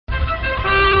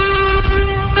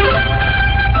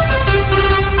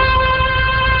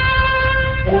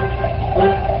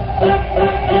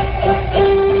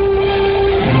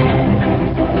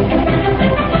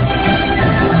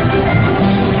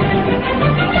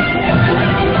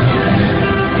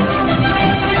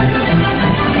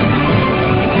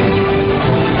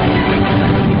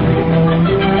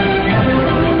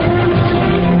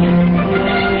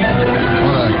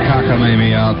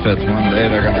fifth. One day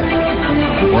they're going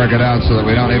to work it out so that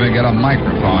we don't even get a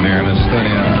microphone here in the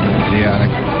studio, in the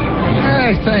attic.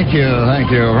 Hey, thank you.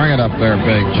 Bring it up there,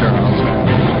 Big Charles.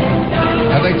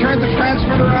 Have they turned the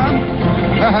transmitter on?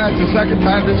 It's the second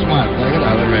time this month. Look at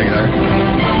the regular.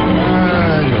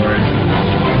 George.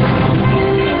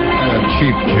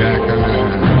 Cheap jack.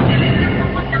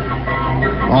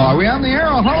 Oh, are we on the air?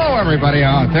 Oh, hello, everybody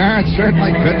out there. It's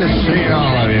certainly good to see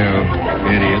all of you.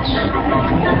 Idiots.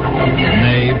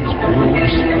 Knaves.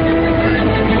 Boobs.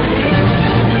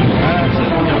 That's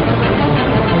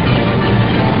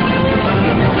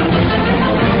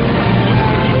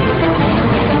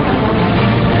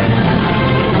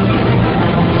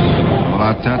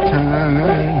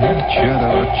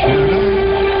it.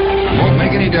 Won't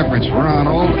make any difference. We're on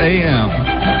old AM.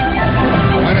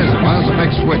 When is it? When does the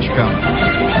big switch come?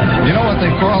 You know what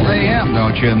they call AM,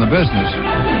 don't you, in the business?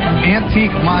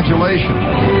 Antique modulation.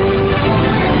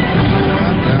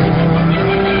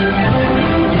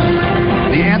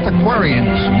 The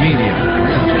antiquarians medium.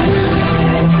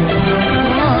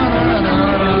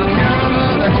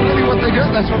 That's really what they do.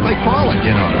 That's what they call it,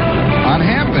 you know, on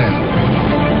ham band.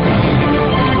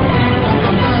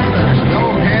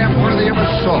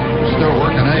 Still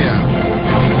working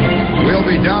AM. We'll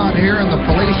be down here in the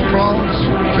police calls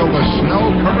till the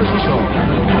snow covers us all.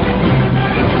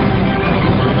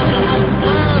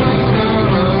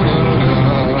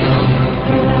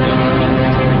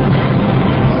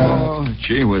 Oh,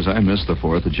 gee whiz, I missed the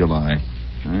 4th of July.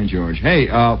 Hi, George. Hey,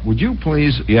 would you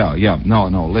please...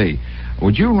 No, Lee.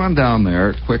 Would you run down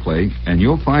there quickly, and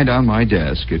you'll find on my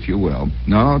desk, if you will...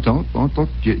 No, don't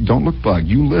look bugged.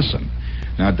 You listen.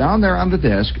 Now, down there on the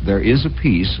desk, there is a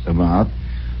piece about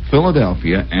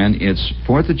Philadelphia and its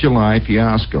 4th of July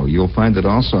fiasco. You'll find it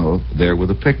also there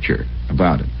with a picture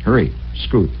about it. Hurry,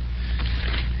 scoot.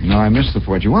 You know, I missed the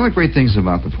 4th of July. One of the great things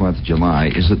about the 4th of July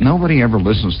is that nobody ever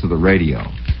listens to the radio.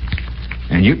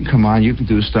 And you can come on, you can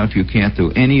do stuff you can't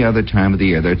do any other time of the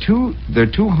year. There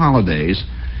are two holidays.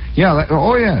 Yeah,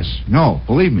 oh, yes. No,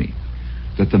 believe me.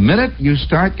 That the minute you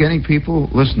start getting people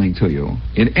listening to you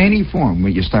in any form,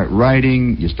 when you start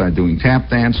writing, you start doing tap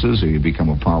dances, or you become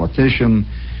a politician,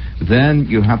 then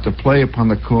you have to play upon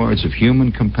the chords of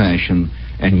human compassion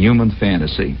and human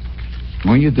fantasy.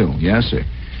 Well, you do, yes, sir.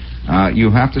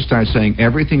 You have to start saying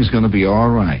everything's going to be all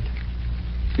right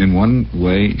in one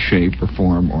way, shape, or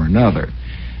form or another.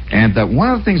 And that one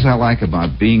of the things I like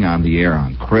about being on the air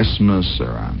on Christmas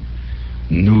or on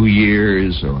New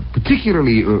Year's, or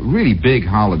particularly really big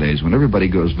holidays when everybody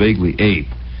goes vaguely ape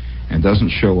and doesn't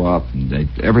show up, and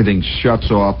everything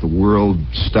shuts off, the world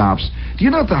stops. Do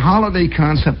you know that the holiday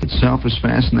concept itself is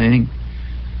fascinating?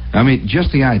 I mean,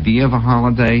 just the idea of a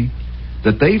holiday,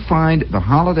 that they find the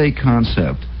holiday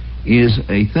concept is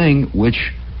a thing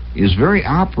which is very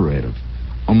operative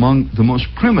among the most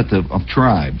primitive of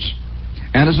tribes.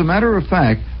 And as a matter of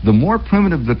fact, the more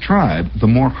primitive the tribe, the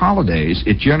more holidays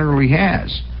it generally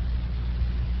has.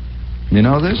 You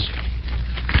know this?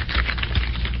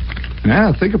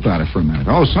 Yeah, think about it for a minute.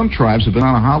 Oh, some tribes have been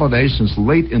on a holiday since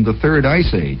late in the Third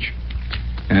Ice Age.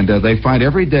 And they find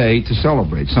every day to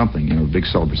celebrate something, you know, big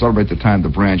celebrate the time the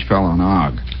branch fell on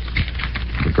Og,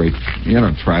 the great,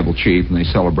 tribal chief, and they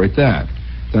celebrate that.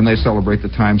 Then they celebrate the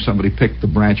time somebody picked the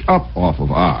branch up off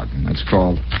of Og, and that's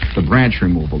called the branch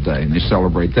removal day, and they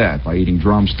celebrate that by eating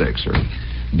drumsticks or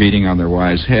beating on their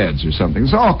wives' heads or something.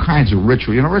 There's all kinds of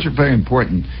ritual. Rituals are very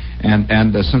important, and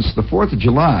since the 4th of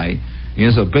July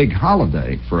is a big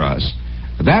holiday for us,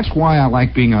 that's why I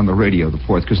like being on the radio the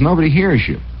 4th, because nobody hears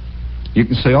you. You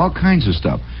can say all kinds of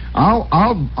stuff.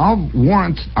 I'll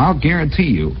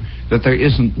guarantee you that there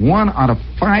isn't one out of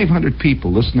 500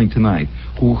 people listening tonight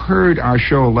who heard our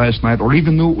show last night or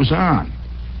even knew it was on,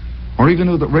 or even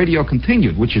knew that radio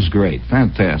continued, which is great.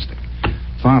 Fantastic.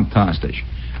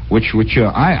 Which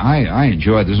I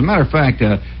enjoyed. As a matter of fact,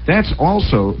 that's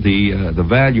also the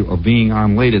value of being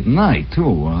on late at night, too.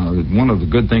 One of the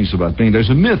good things about there's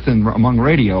a myth among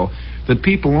radio that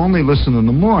people only listen in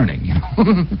the morning,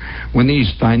 when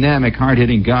these dynamic,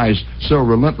 hard-hitting guys so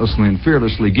relentlessly and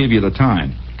fearlessly give you the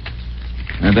time.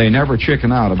 And they never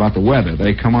chicken out about the weather.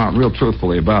 They come out real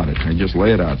truthfully about it. They just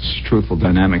lay it out. It's truthful,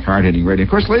 dynamic, hard-hitting radio.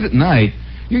 Of course, late at night,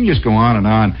 you can just go on and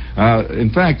on. In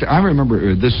fact, I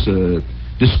remember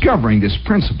discovering this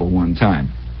principle one time.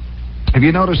 Have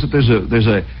you noticed that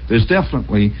there's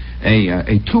definitely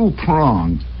a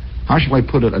two-pronged, how shall I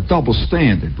put it, a double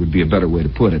standard would be a better way to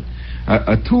put it,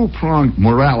 a two-pronged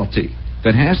morality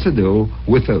that has to do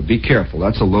with, be careful,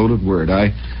 that's a loaded word.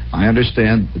 I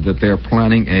understand that they're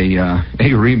planning a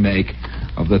remake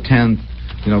of the 10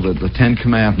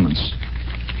 Commandments.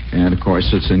 And, of course,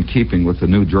 it's in keeping with the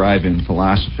new drive-in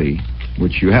philosophy,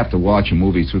 which you have to watch a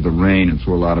movie through the rain and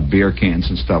through a lot of beer cans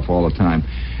and stuff all the time.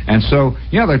 And so,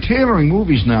 yeah, they're tailoring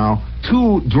movies now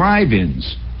to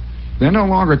drive-ins. They're no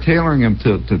longer tailoring them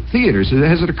to theaters.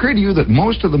 Has it occurred to you that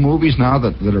most of the movies now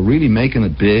that are really making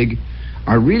it big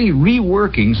are really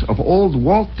reworkings of old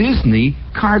Walt Disney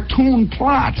cartoon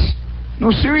plots?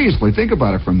 No, seriously, think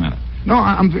about it for a minute. No,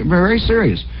 I'm very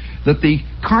serious. That the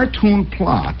cartoon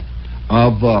plot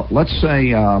of, let's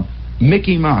say,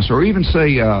 Mickey Mouse, or even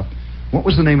say, what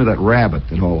was the name of that rabbit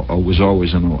that was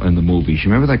always in the movies?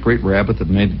 You remember that great rabbit that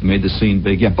made the scene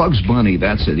big? Yeah, Bugs Bunny,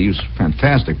 that's it. He was a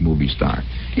fantastic movie star.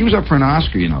 He was up for an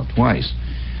Oscar, twice.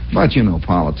 But,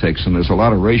 politics, and there's a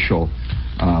lot of racial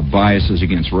biases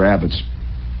against rabbits.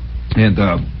 And,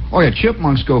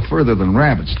 chipmunks go further than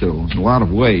rabbits do in a lot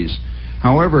of ways.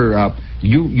 However,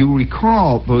 you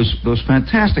recall those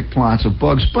fantastic plots of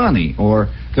Bugs Bunny, or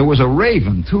there was a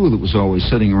raven, too, that was always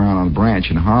sitting around on a branch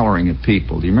and hollering at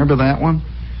people. Do you remember that one?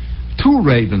 2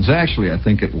 ravens, actually, I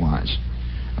think it was.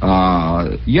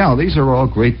 These are all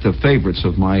great favorites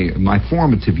of my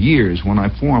formative years when I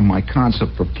formed my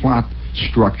concept of plot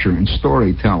structure and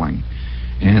storytelling.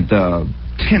 And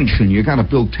tension, you got to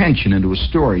build tension into a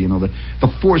story.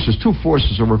 The two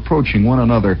forces are approaching one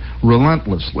another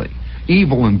relentlessly.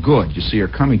 Evil and good, you see, are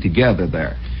coming together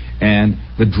there. And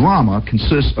the drama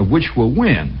consists of which will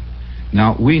win.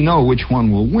 Now, we know which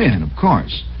one will win, of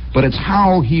course. But it's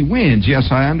how he wins. Yes,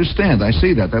 I understand. I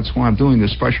see that. That's why I'm doing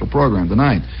this special program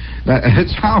tonight.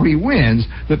 It's how he wins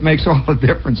that makes all the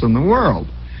difference in the world.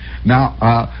 Now,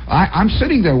 I'm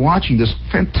sitting there watching this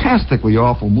fantastically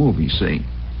awful movie, see?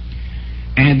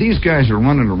 And these guys are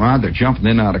running around. They're jumping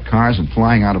in and out of cars and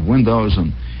flying out of windows,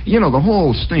 and the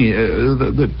whole thing.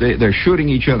 They're shooting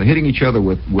each other, hitting each other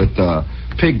with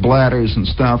pig bladders and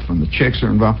stuff, and the chicks are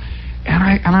involved.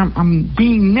 And I'm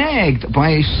being nagged by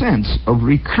a sense of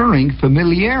recurring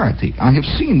familiarity. I have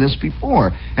seen this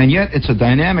before, and yet it's a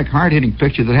dynamic, hard-hitting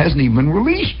picture that hasn't even been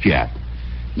released yet.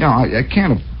 I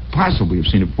can't have possibly have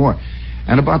seen it before.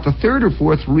 And about the 3rd or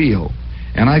 4th reel,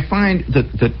 and I find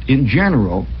that in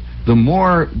general, the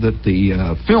more that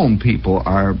the film people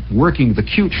are working the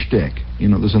cute shtick,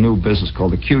 there's a new business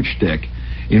called the cute shtick,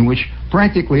 in which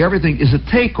practically everything is a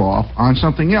takeoff on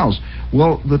something else.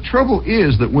 Well, the trouble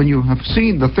is that when you have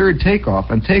seen the 3rd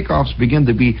takeoff, and takeoffs begin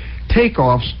to be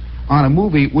takeoffs on a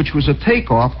movie which was a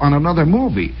takeoff on another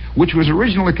movie, which was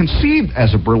originally conceived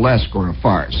as a burlesque or a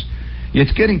farce,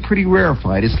 it's getting pretty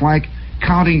rarefied. It's like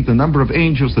counting the number of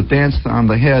angels that danced on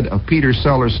the head of Peter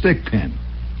Sellers' stick pin.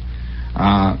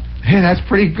 Hey, that's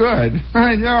pretty good.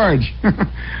 Hi, George.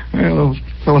 A little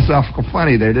philosophical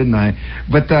funny there, didn't I?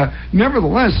 But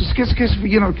nevertheless, it gets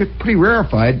pretty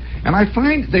rarefied, and I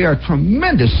find they are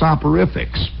tremendous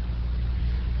soporifics.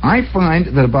 I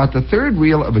find that about the 3rd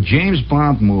reel of a James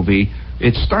Bond movie,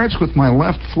 it starts with my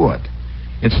left foot.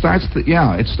 It starts,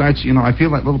 I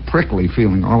feel that little prickly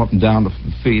feeling all up and down the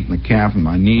feet and the calf, and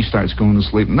my knee starts going to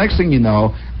sleep. The next thing you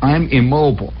know, I'm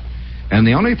immobile. And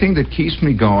the only thing that keeps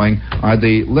me going are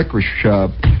the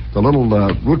licorice, the little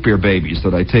root beer babies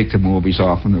that I take to movies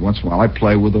often. Once in a while I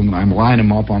play with them, and I line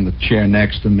them up on the chair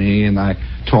next to me, and I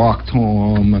talk to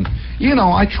them. And,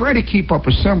 I try to keep up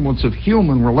a semblance of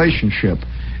human relationship.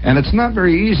 And it's not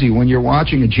very easy when you're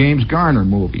watching a James Garner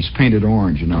movie. He's painted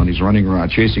orange, and he's running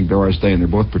around chasing Doris Day, and they're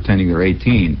both pretending they're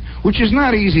 18, which is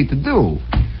not easy to do.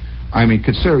 I mean,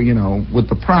 consider, with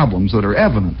the problems that are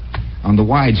evident on the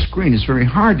wide screen, it's very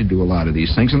hard to do a lot of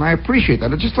these things, and I appreciate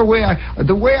that. It's just the way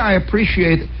I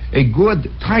appreciate a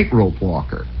good tightrope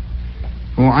walker.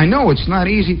 Well, I know it's not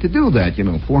easy to do that,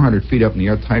 400 feet up in the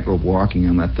air, tightrope walking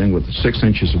on that thing with 6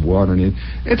 inches of water in it.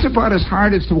 It's about as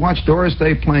hard as to watch Doris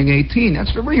Day playing 18.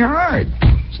 That's very hard.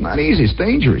 It's not easy. It's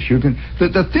dangerous.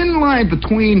 The thin line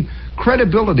between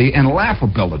credibility and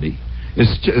laughability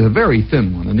is a very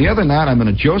thin one. And the other night, I'm in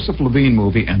a Joseph Levine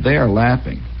movie, and they are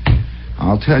laughing.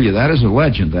 I'll tell you, that is a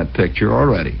legend, that picture,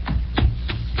 already.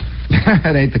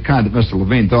 That ain't the kind that Mr.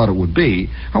 Levine thought it would be.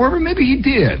 However, maybe he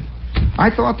did. I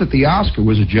thought that the Oscar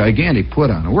was a gigantic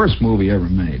put-on, the worst movie ever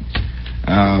made.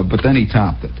 But then he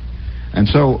topped it. And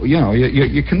so,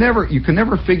 you can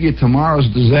never figure tomorrow's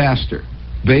disaster,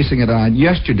 basing it on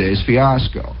yesterday's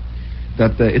fiasco.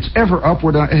 That it's ever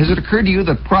upward. Has it occurred to you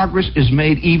that progress is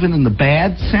made even in the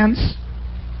bad sense?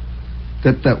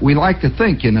 That we like to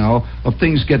think, of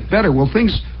things get better. Well,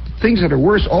 things that are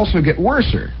worse also get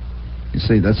worser. You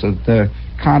see, that's the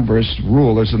converse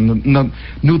rule. There's a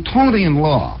Newtonian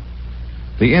law.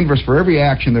 The inverse, for every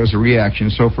action, there's a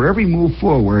reaction. So for every move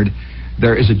forward,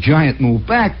 there is a giant move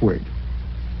backward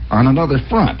on another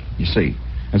front, you see.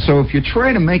 And so if you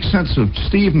try to make sense of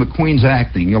Steve McQueen's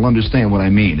acting, you'll understand what I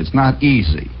mean. It's not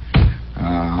easy.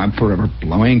 I'm forever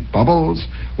blowing bubbles.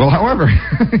 Well, however,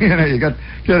 you got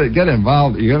to get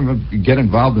involved. You got to get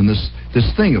involved in this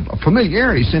thing of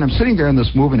familiarity. See, I'm sitting there in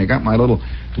this movie, and I got my little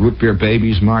root beer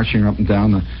babies marching up and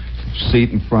down the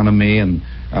seat in front of me, and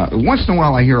once in a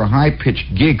while I hear a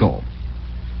high-pitched giggle,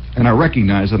 and I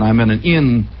recognize that I'm in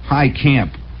an high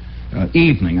camp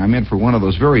evening. I'm in for one of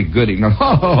those very good evenings.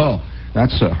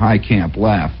 That's a high camp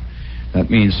laugh. That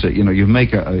means that, you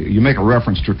make a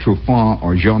reference to Truffaut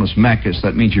or Jonas Mekas.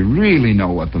 That means you really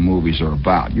know what the movies are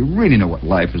about. You really know what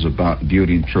life is about,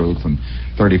 Beauty and Truth and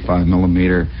 35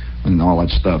 millimeter and all that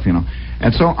stuff,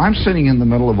 And so I'm sitting in the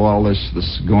middle of all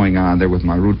this going on there with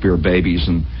my root beer babies,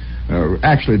 and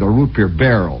actually the root beer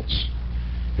barrels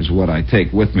is what I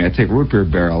take with me. I take root beer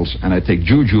barrels and I take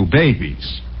Juju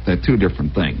babies. They're two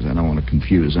different things. I don't want to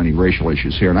confuse any racial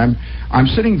issues here. And I'm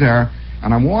sitting there,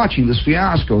 and I'm watching this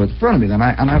fiasco in front of me, and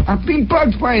I'm being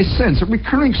bugged by a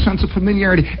recurring sense of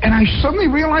familiarity, and I suddenly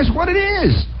realize what it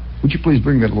is. Would you please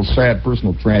bring that little sad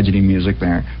personal tragedy music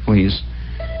there, please?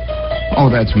 Oh,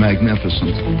 that's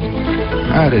magnificent.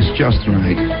 That is just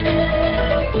right.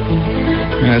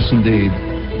 Yes, indeed.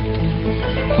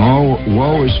 Oh,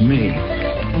 woe is me.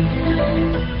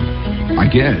 I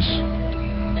guess.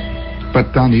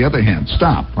 But on the other hand,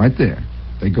 stop right there.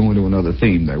 They go into another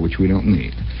theme there, which we don't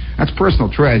need. That's personal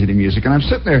tragedy music. And I'm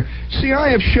sitting there. See, I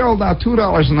have shelled out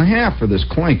 $2.50 for this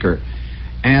clinker.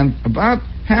 And about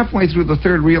halfway through the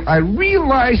third reel, I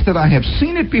realized that I have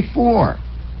seen it before.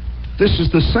 This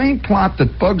is the same plot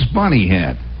that Bugs Bunny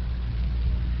had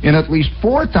in at least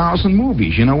 4,000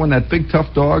 movies. When that big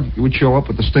tough dog would show up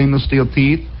with the stainless steel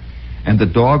teeth, and the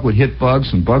dog would hit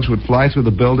Bugs, and Bugs would fly through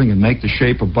the building and make the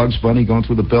shape of Bugs Bunny going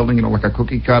through the building, like a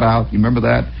cookie cutout. You remember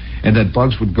that? And then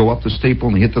Bugs would go up the steeple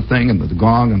and hit the thing and the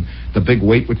gong, and the big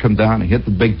weight would come down and hit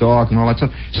the big dog and all that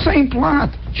stuff. Same plot.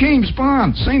 James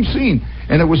Bond, same scene.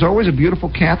 And there was always a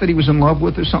beautiful cat that he was in love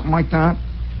with or something like that.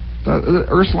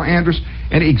 Ursula Andress.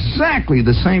 And exactly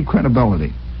the same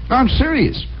credibility. No, I'm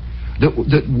serious.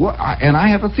 And I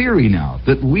have a theory now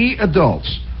that we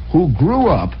adults who grew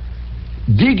up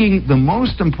digging the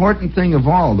most important thing of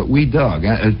all that we dug,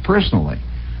 personally,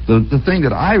 the thing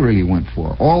that I really went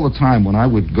for all the time when I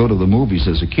would go to the movies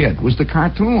as a kid was the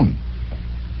cartoon.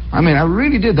 I mean, I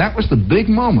really did. That was the big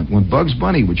moment when Bugs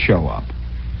Bunny would show up.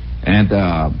 And,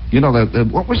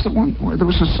 what was the one? There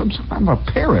was some kind of a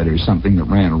parrot or something that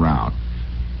ran around.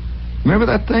 Remember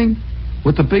that thing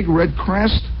with the big red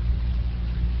crest?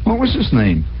 What was his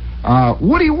name?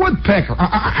 Woody Woodpecker.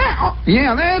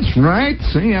 Yeah, that's right.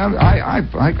 See, I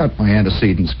got my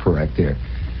antecedents correct here.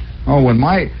 Oh,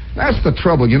 that's the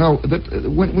trouble,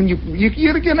 that when you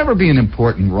can never be an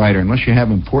important writer unless you have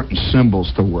important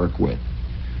symbols to work with.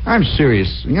 I'm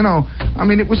serious.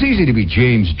 It was easy to be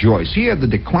James Joyce. He had the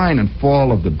decline and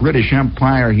fall of the British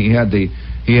Empire. He had the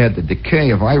decay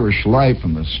of Irish life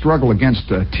and the struggle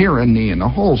against tyranny and the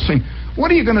whole thing. What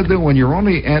are you going to do when your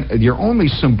only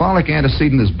symbolic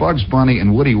antecedent is Bugs Bunny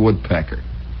and Woody Woodpecker,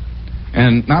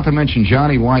 and not to mention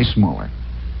Johnny Weissmuller,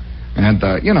 and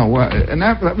those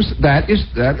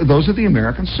are the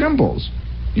American symbols,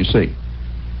 you see.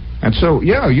 And so,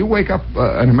 you wake up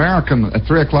an American at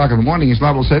 3 o'clock in the morning, he's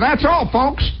liable to say, "That's all,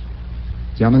 folks."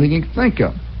 It's the only thing he can think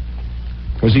of,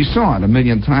 because he saw it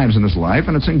 1,000,000 times in his life,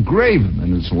 and it's engraven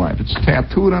in his life. It's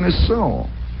tattooed on his soul.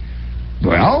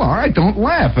 Well, all right, don't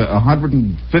laugh.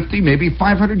 150, maybe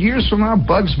 500 years from now,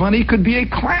 Bugs Bunny could be a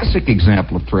classic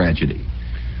example of tragedy.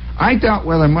 I doubt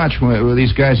whether much when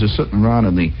these guys are sitting around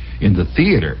in the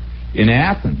theater in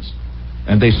Athens,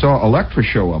 and they saw Electra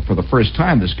show up for the first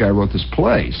time. This guy wrote this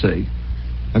play, see,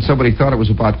 and somebody thought it was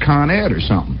about Con Ed or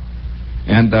something.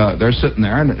 And they're sitting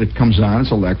there, and it comes on, it's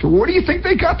Electra. Where do you think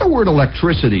they got the word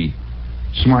electricity,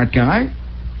 smart guy?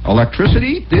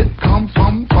 Electricity did come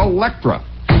from Electra.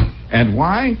 And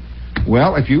why?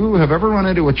 Well, if you have ever run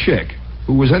into a chick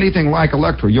who was anything like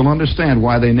Electra, you'll understand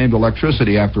why they named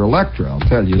electricity after Electra. I'll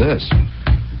tell you this.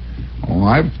 Oh,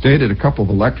 I've dated a couple of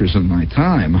Electras in my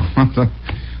time.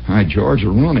 Hi, Georgia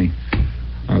Rooney.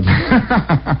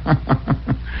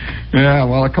 Yeah,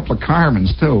 well, a couple of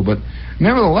Carmens, too. But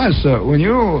nevertheless, were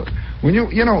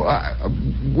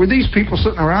these people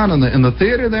sitting around in the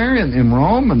theater there in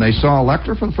Rome and they saw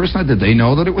Electra for the first time? Did they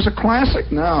know that it was a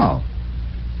classic? No.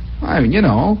 I mean,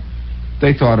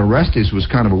 they thought Orestes was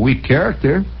kind of a weak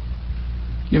character.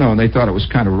 And they thought it was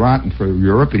kind of rotten for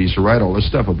Euripides to write all this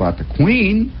stuff about the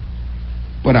Queen.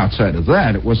 But outside of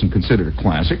that, it wasn't considered a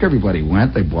classic. Everybody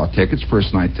went. They bought tickets,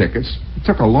 first night tickets. It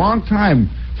took a long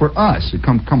time for us to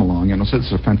come along and said,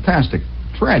 "It's a fantastic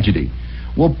tragedy."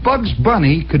 Well, Bugs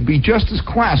Bunny could be just as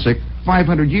classic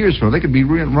 500 years from now. They could be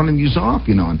running these off,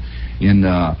 in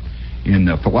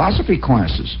philosophy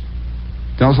classes.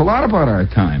 Tells a lot about our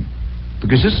time,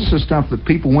 because this is the stuff that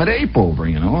people went ape over,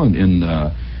 in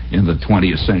the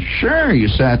 20th century. Sure, you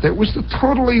sat there. It was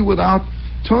totally without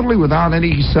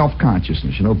any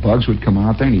self-consciousness. Bugs would come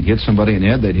out there and he'd hit somebody in the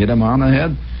head. They'd hit him on the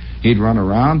head. He'd run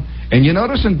around. And you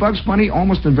notice in Bugs Bunny,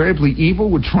 almost invariably evil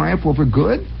would triumph over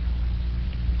good?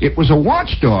 It was a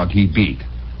watchdog he beat.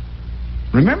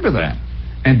 Remember that.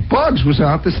 And Bugs was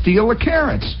out to steal the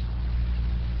carrots.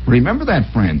 Remember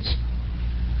that, friends.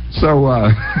 So,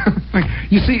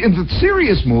 you see, in the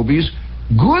serious movies,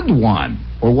 good won,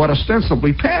 or what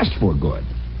ostensibly passed for good.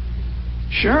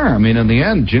 Sure, in the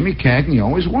end, Jimmy Cagney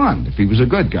always won if he was a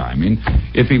good guy.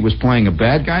 If he was playing a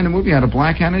bad guy in the movie, he had a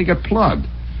black hand and he got plugged.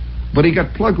 But he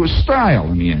got plugged with style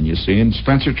in the end, you see. And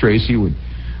Spencer Tracy would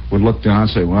look down and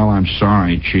say, well, I'm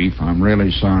sorry, Chief. I'm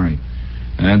really sorry.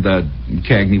 And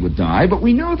Cagney would die. But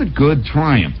we know that good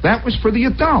triumphed. That was for the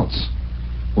adults.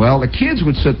 Well, the kids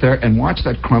would sit there and watch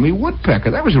that crummy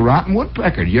woodpecker. That was a rotten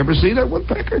woodpecker. Did you ever see that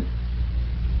woodpecker?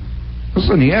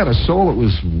 Listen, he had a soul that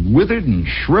was withered and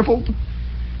shriveled.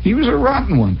 He was a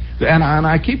rotten one. And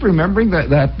I keep remembering that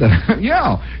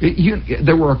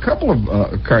there were a couple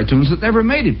of cartoons that never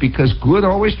made it because good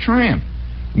always triumphed.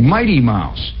 Mighty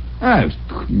Mouse.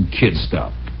 Kid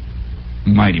stuff.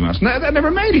 Mighty Mouse. That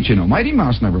never made it, Mighty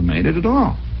Mouse never made it at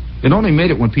all. It only made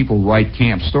it when people write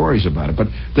camp stories about it. But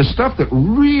the stuff that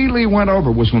really went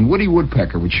over was when Woody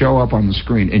Woodpecker would show up on the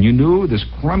screen, and you knew this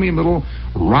crummy little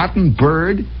rotten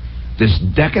bird, this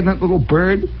decadent little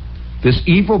bird, this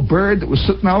evil bird that was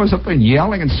sitting always up there and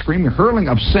yelling and screaming, hurling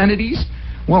obscenities.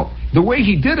 Well, the way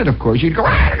he did it, of course, you'd go,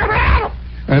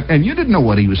 and you didn't know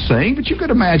what he was saying, but you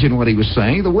could imagine what he was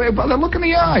saying. The way, by the look in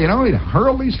the eye, he'd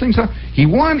hurl these things out. He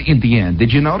won in the end.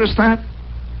 Did you notice that?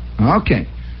 Okay.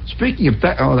 Speaking of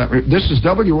that, this is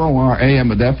WOR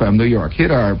AM at FM New York.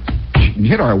 Hit our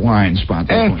wine spot.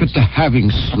 After having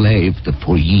slaved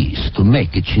for years to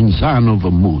make a Cinzano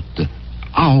vermouth,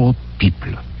 our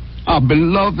people, our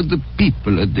beloved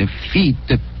people, their feet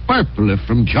purple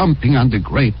from jumping on the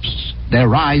grapes,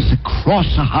 their eyes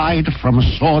cross-eyed from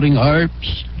sorting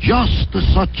herbs, just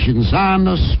such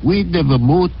Cinzano sweet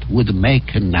vermouth would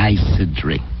make a nice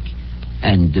drink.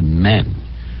 And the men,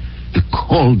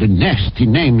 called nasty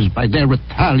names by their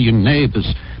Italian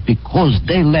neighbors because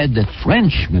they let the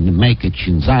Frenchmen make a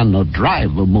Cinzano dry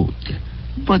vermouth.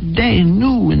 But they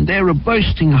knew in their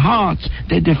bursting hearts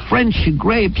that the French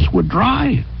grapes were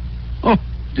dry. Oh,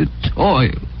 the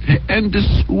toil and the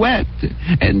sweat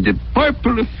and the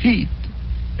purple feet.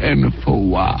 And for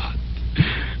what?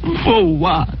 For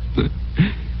what?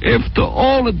 After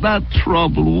all of that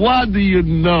trouble, what do you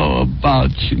know about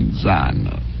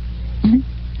Cinzano?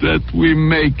 That we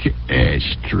make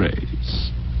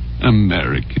ashtrays.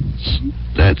 Americans.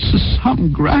 That's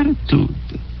some gratitude.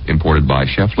 Imported by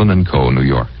Shefflin & Co., New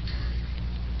York.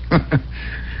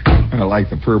 I like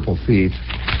the purple feet.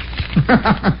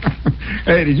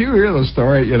 Hey, did you hear the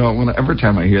story? Every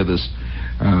time I hear this,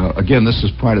 again, this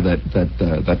is part of that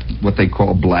what they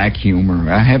call black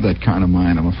humor. I have that kind of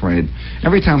mind, I'm afraid.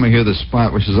 Every time I hear this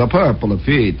spot, which is a purple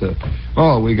feet,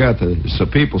 we got so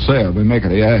people say, we making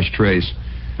the ashtrays.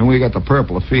 And we got the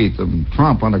purple feet, the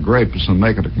Trump on the grapes and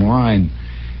making it wine.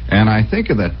 And I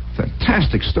think of that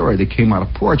fantastic story that came out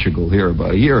of Portugal here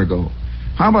about a year ago.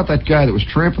 How about that guy that was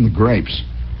tramping the grapes?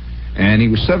 And he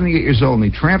was 78 years old,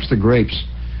 and he tramps the grapes.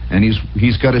 And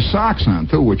he's got his socks on,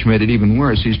 too, which made it even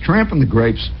worse. He's tramping the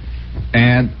grapes,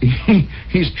 and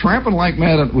he's tramping like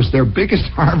mad. It was their biggest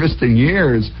harvest in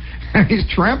years. And he's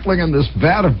trampling in this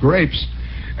vat of grapes.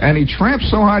 And he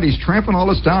tramps so hard, he's tramping all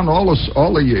this down, all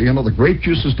the grape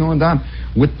juice is going down.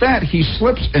 With that, he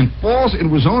slips and falls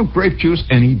into his own grape juice,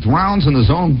 and he drowns in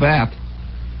his own vat.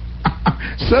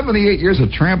 78 years of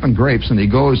tramping grapes, and he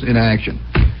goes in action.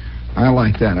 I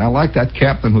like that. I like that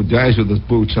captain who dies with his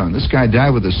boots on. This guy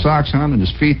died with his socks on and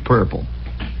his feet purple.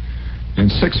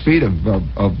 And 6 feet of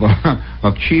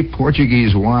cheap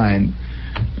Portuguese wine.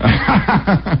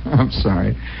 I'm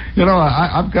sorry.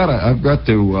 I've got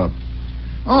to.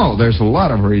 There's a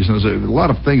lot of reasons, a lot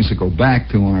of things that go back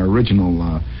to our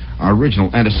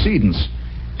original antecedents.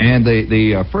 And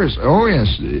first,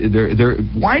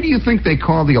 why do you think they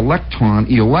call the electron?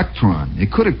 They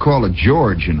could have called it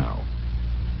George,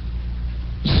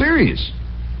 Serious.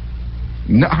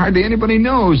 Hardly anybody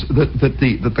knows that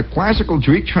the classical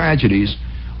Greek tragedies,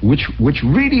 which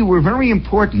really were very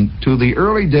important to the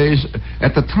early days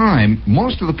at the time,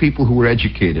 most of the people who were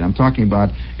educated, I'm talking about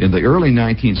in the early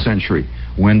 19th century,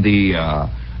 when the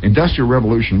Industrial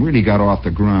Revolution really got off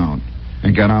the ground.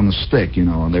 and got on the stick,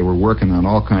 and they were working on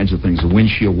all kinds of things. The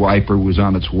windshield wiper was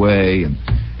on its way,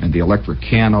 and the electric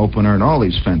can opener, and all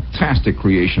these fantastic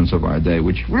creations of our day,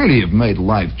 which really have made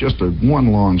life just a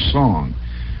one long song.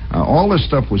 All this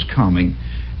stuff was coming,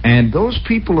 and those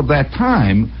people of that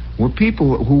time were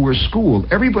people who were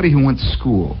schooled. Everybody who went to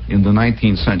school in the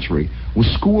 19th century was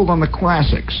schooled on the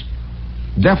classics,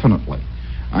 definitely.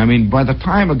 I mean, by the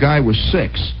time a guy was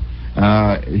 6,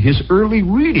 his early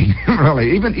reading,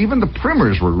 really, even the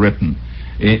primers were written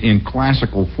in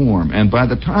classical form. And by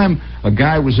the time a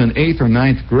guy was in 8th or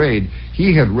 9th grade,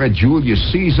 he had read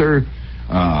Julius Caesar.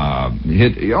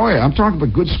 I'm talking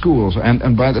about good schools.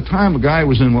 And by the time a guy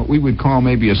was in what we would call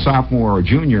maybe a sophomore or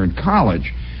junior in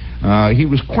college, he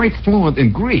was quite fluent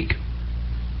in Greek.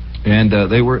 And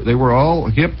they were all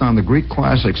hipped on the Greek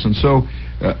classics. And so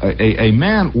a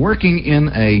man working in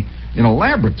a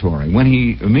laboratory, when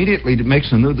he immediately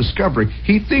makes a new discovery,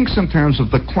 he thinks in terms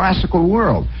of the classical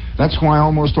world. That's why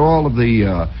almost all of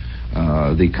the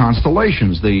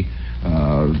constellations, the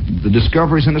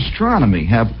discoveries in astronomy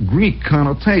have Greek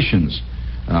connotations,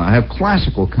 have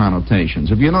classical connotations.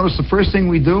 Have you noticed the first thing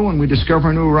we do when we discover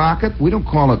a new rocket? We don't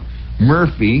call it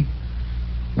Murphy.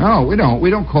 No, we don't. We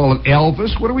don't call it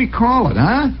Elvis. What do we call it,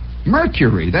 huh?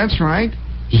 Mercury, that's right.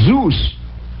 Zeus.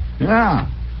 Yeah.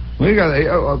 We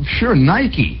got sure,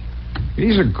 Nike.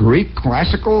 These are Greek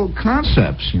classical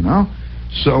concepts,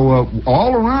 So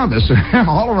all around us,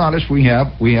 we have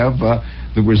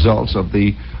the results of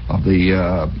the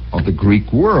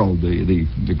Greek world,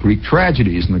 the Greek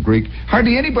tragedies and the Greek.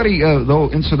 Hardly anybody, though,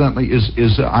 incidentally,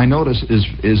 is I notice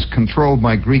is controlled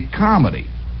by Greek comedy.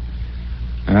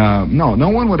 No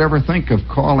one would ever think of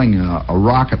calling a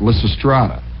rocket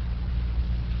Lysistrata.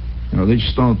 They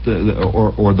just don't,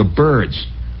 or the birds,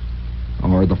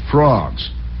 or the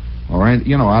frogs, or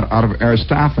out of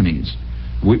Aristophanes.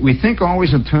 We think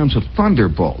always in terms of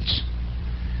thunderbolts.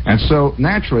 And so,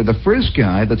 naturally, the first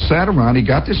guy that sat around, he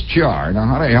got this jar. Now,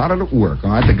 how did it work?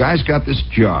 All right, the guy's got this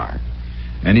jar,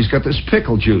 and he's got this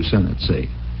pickle juice in it, see?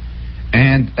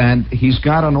 And he's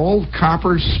got an old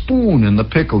copper spoon in the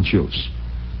pickle juice.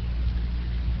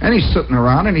 And he's sitting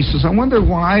around, and he says, I wonder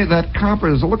why that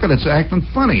copper is, look at it, it's acting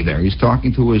funny there. He's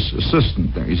talking to his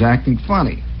assistant there. He's acting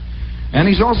funny. And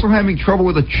he's also having trouble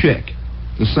with a chick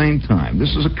at the same time.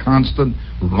 This is a constant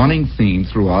running theme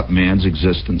throughout man's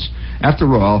existence.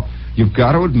 After all, you've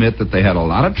got to admit that they had a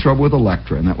lot of trouble with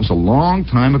Electra, and that was a long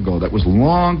time ago. That was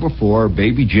long before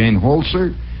Baby Jane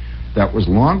Holzer. That was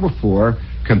long before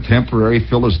contemporary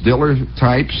Phyllis Diller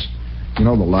types, the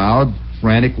loud,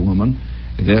 frantic woman.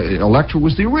 Electra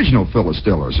was the original Phyllis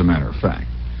Diller, as a matter of fact.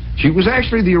 She was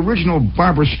actually the original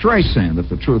Barbara Streisand, if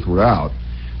the truth were out.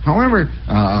 However,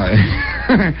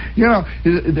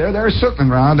 they're sitting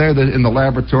around there in the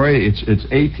laboratory. It's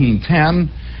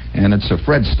 1810, and it's a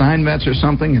Fred Steinmetz or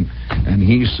something, and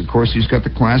he's got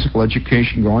the classical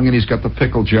education going, and he's got the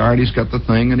pickle jar, and he's got the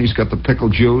thing, and he's got the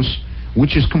pickle juice,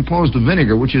 which is composed of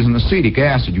vinegar, which is an acetic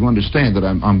acid. You understand that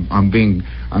I'm being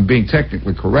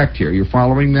technically correct here. You're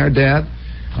following there, Dad?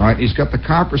 All right, he's got the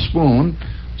copper spoon,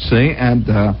 see, and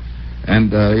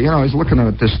he's looking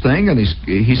at this thing, and he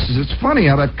says, it's funny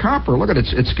how that copper, look at it,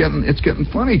 it's getting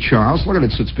funny, Charles. Look at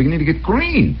it, it's beginning to get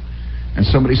green. And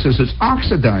somebody says, it's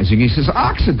oxidizing. He says,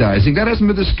 oxidizing? That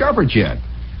hasn't been discovered yet.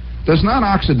 Does not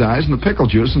oxidize in the pickle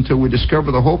juice until we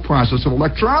discover the whole process of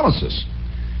electrolysis.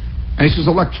 And he says,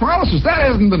 electrolysis? That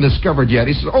hasn't been discovered yet.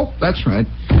 He says, oh, that's right.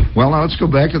 Well, now let's go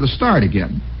back to the start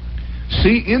again.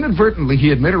 See, inadvertently, he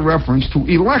had made a reference to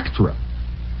Electra.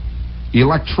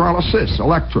 Electrolysis,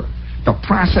 Electra. The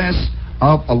process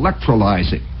of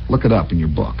electrolyzing. Look it up in your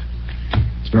book.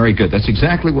 It's very good. That's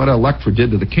exactly what Electra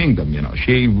did to the kingdom,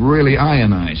 She really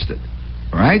ionized it.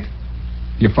 All right?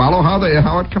 You follow how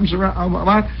it comes around?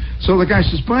 So the guy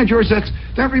says, by George,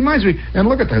 that reminds me. And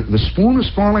look at that. The spoon is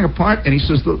falling apart, and he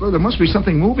says, there must be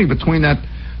something moving between that.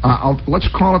 Let's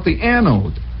call it the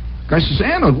anode. The guy says,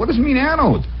 anode? What does it mean,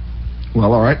 anode?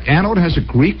 Well, all right. Anode has a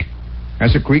Greek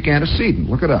antecedent.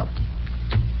 Look it up.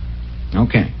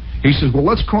 Okay. He says, well,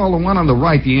 let's call the one on the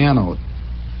right the anode.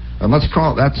 And that's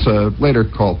later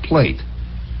called plate.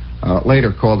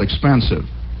 Later called expensive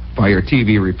by your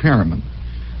TV repairman.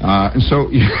 And so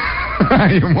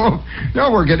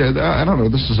we're getting, I don't know,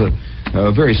 this is a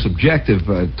very subjective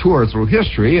tour through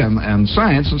history and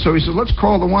science. And so he says, let's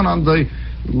call the one on the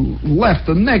left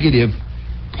the negative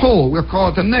pole. We'll call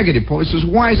it the negative pole. He says,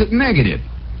 why is it negative?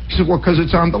 He says, well, because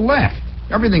it's on the left.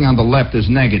 Everything on the left is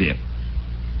negative.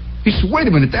 He says, wait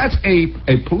a minute, that's a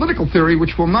political theory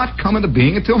which will not come into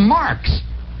being until Marx.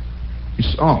 He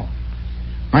says, oh.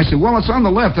 I said, well, it's on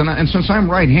the left, and since I'm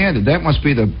right-handed, that must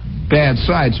be the bad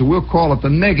side, so we'll call it the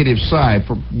negative side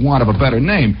for want of a better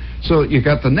name. So you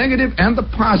got the negative and the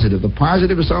positive. The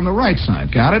positive is on the right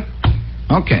side. Got it?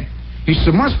 Okay. He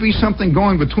said, must be something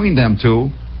going between them two.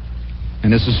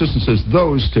 And his assistant says,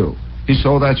 those two. He said,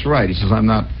 oh, that's right. He says, I'm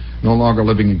no longer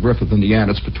living in Griffith,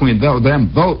 Indiana. It's between those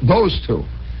two.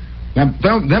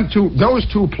 Those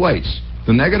two plates,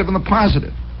 the negative and the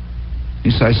positive. He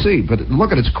said, I see, but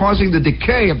look at it. It's causing the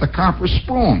decay of the copper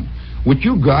spoon, which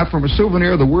you got from a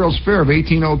souvenir of the World's Fair of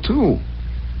 1802.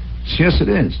 Yes, it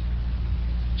is.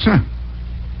 Sir,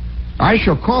 I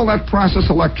shall call that process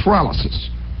electrolysis.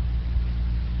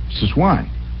 He says, why?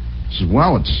 He says,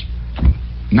 well, it's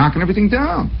knocking everything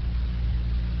down.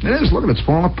 It is. Look at it. It's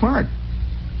falling apart.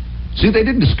 See, they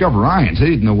didn't discover ions. They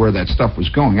didn't know where that stuff was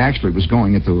going. Actually, it was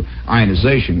going into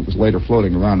ionization. It was later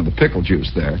floating around in the pickle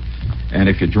juice there. And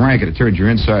if you drank it, it turned your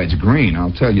insides green,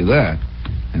 I'll tell you that.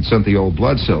 And sent the old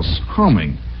blood cells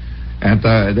humming. And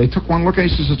they took one look and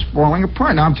he says, it's falling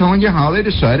apart. Now I'm telling you how they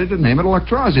decided to name it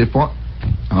electrolysis.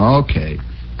 Okay.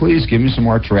 Please give me some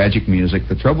more tragic music.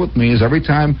 The trouble with me is every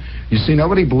time, you see,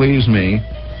 nobody believes me.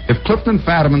 If Clifton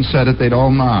Fadiman said it, they'd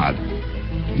all nod.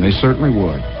 And they certainly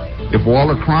would. If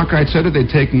Walter Cronkite said it,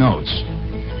 they'd take notes.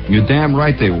 You're damn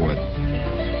right they would.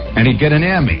 And he'd get an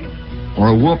Emmy,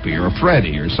 or a Whoopi, or a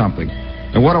Freddie, or something.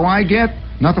 And what do I get?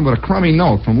 Nothing but a crummy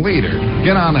note from Leader.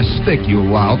 Get on a stick, you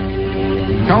lout.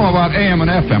 Tell them about AM and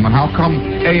FM, and how come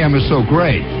AM is so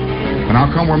great. And how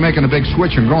come we're making a big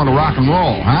switch and going to rock and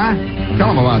roll, huh?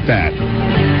 Tell them about that.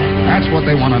 That's what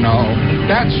they want to know.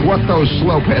 That's what those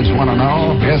slopeheads want to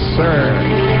know. Yes, sir.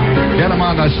 Get them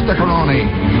on the stickeroni.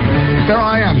 There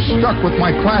I am, stuck with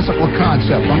my classical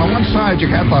concept. On the one side,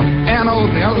 you have the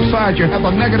anode. The other side, you have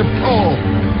a negative pole.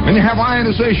 And you have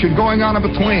ionization going on in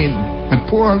between. And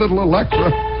poor little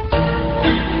Electra.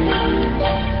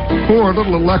 Poor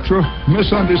little Electra,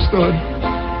 misunderstood.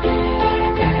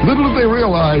 Little did they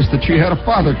realize that she had a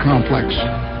father complex.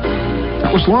 That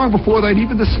was long before they'd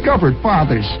even discovered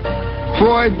fathers.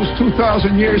 Freud was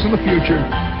 2,000 years in the future.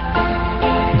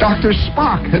 Dr.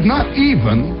 Spock had not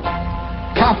even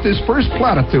topped his first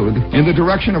platitude in the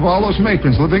direction of all those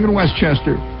matrons living in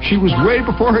Westchester. She was way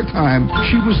before her time.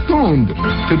 She was doomed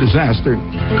to disaster.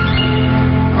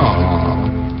 Oh,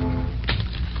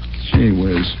 gee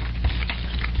whiz.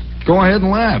 Go ahead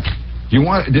and laugh.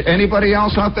 Anybody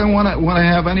else out there want to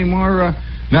have any more?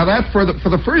 Now that for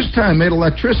the first time made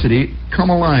electricity come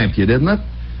alive to you, didn't it?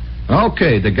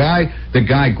 Okay, the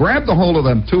guy grabbed the hold of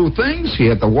them two things. He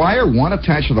had the wire, one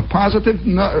attached to the positive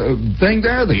thing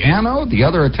there, the anode, the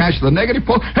other attached to the negative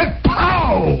pole, and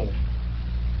pow!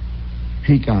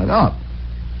 He got up,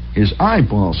 his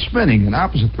eyeball spinning in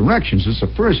opposite directions. It's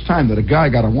the first time that a guy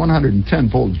got a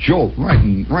 110-volt jolt right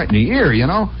in the ear, you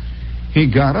know. He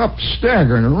got up,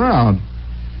 staggering around,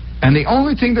 and the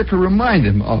only thing that could remind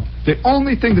him of, the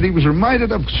only thing that he was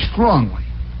reminded of strongly,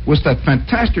 was that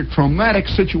fantastic traumatic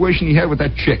situation he had with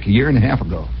that chick a year and a half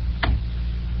ago.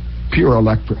 Pure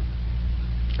Electra.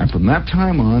 And from that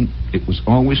time on, it was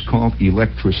always called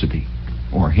electricity,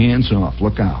 or hands off,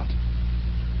 look out.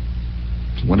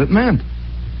 That's what it meant.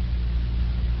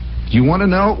 Do you want to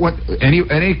know what,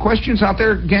 any questions out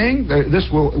there, gang? This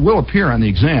will appear on the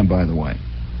exam, by the way.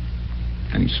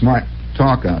 Any smart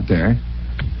talk out there,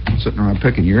 sitting around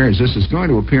picking your ears, this is going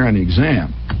to appear on the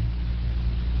exam.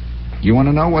 You want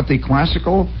to know what the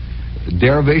classical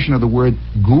derivation of the word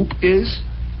goop is?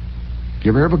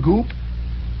 You ever heard of a goop?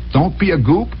 Don't be a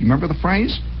goop. You remember the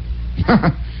phrase?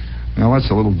 Well, that's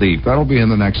a little deep. That'll be in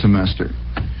the next semester.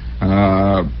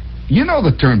 You know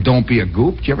the term "don't be a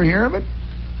goop." Did you ever hear of it?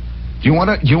 Do you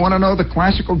want to know the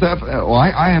classical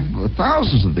I have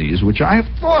thousands of these, which I have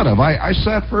thought of. I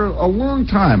sat for a long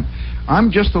time.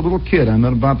 I'm just a little kid. I'm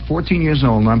about 14 years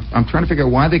old, and I'm trying to figure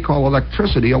out why they call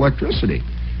electricity electricity.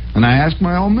 And I asked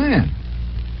my old man.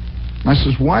 I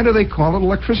says, why do they call it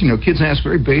electricity? You know, kids ask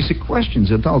very basic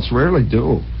questions. Adults rarely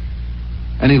do.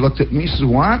 And he looked at me and says,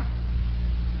 what?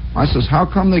 I says, how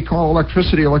come they call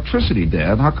electricity electricity,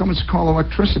 Dad? How come it's called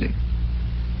electricity?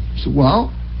 He said,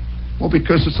 well,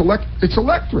 because it's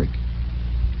electric.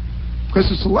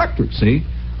 Because it's electric, see?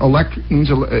 Electric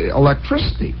means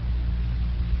electricity.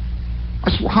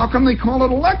 I said, well, how come they call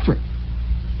it electric?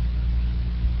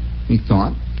 He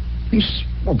thought. He said,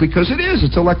 well, because it is.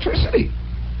 It's electricity.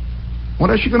 What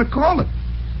else are you going to call it?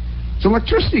 It's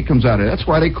electricity comes out of it. That's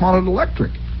why they call it electric.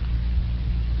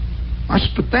 I said,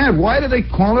 but Dad, why do they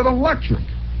call it electric?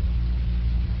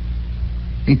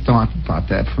 He thought about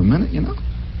that for a minute, you know.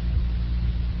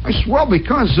 I said, well,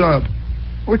 because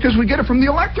we get it from the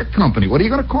electric company. What are you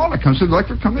going to call it? Comes to the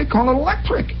electric company, they call it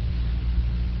electric.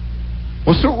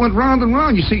 Well, so it went round and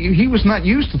round. You see, he was not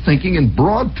used to thinking in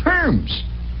broad terms.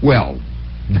 Well,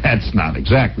 that's not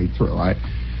exactly true.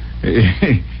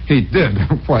 He did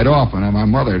quite often, and my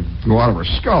mother would go out of her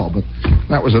skull, but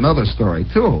that was another story,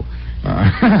 too.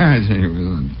 It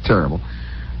was terrible.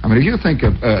 I mean, if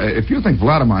you think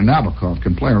Vladimir Nabokov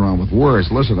can play around with words,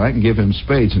 listen, I can give him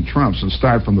spades and trumps and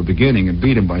start from the beginning and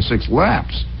beat him by 6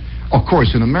 laps. Of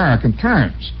course, in American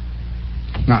terms,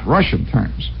 not Russian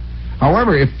terms.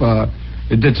 However,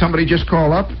 did somebody just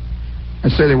call up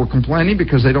and say they were complaining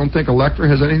because they don't think Electra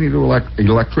has anything to do with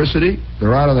electricity?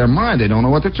 They're out of their mind. They don't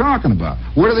know what they're talking about.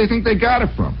 Where do they think they got it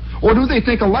from? Or do they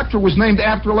think Electra was named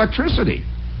after electricity?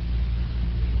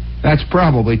 That's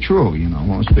probably true,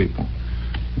 most people.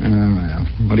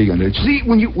 What are you going to do? See,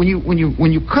 when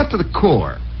you cut to the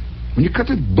core, when you cut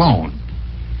to the bone,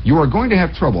 you are going to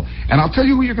have trouble. And I'll tell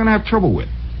you who you're going to have trouble with.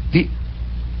 The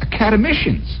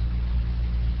academicians.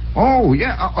 Oh,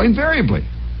 yeah, invariably.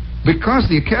 Because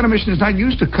the academician is not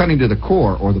used to cutting to the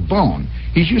core or the bone.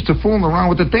 He's used to fooling around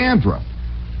with the dandruff.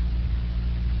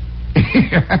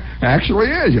 Actually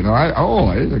is,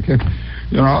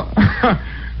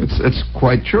 it's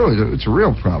quite true. It's a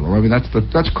real problem. I mean,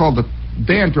 that's called the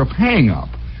dandruff hang-up.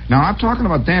 Now, I'm talking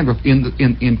about dandruff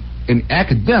in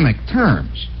academic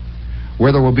terms,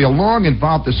 where there will be a long,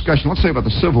 involved discussion, let's say about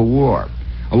the Civil War,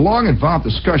 a long, involved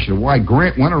discussion of why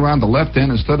Grant went around the left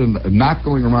end instead of not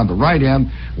going around the right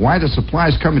end, why the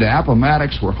supplies coming to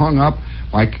Appomattox were hung up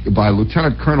by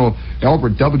Lieutenant Colonel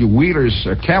Albert W. Wheeler's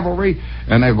cavalry,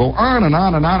 and they go on and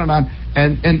on and on and on,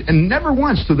 and never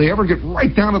once do they ever get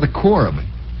right down to the core of it,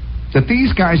 that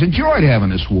these guys enjoyed having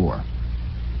this war.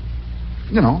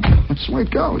 That's the way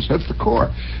it goes. That's the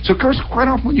core. So, of course, quite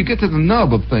often when you get to the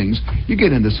nub of things, you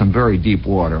get into some very deep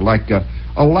water, like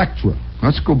Electra.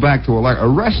 Let's go back to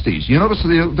Orestes. You notice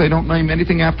they don't name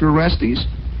anything after Orestes?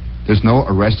 There's no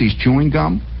Orestes chewing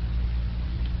gum?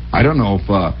 I don't know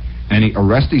if any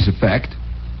Orestes effect.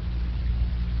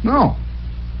 No.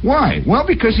 Why? Well,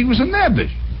 because he was a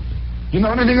nebbish. You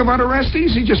know anything about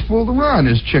Orestes? He just fooled around.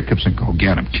 His chick kept saying, go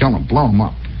get him, kill him, blow him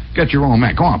up. Get your own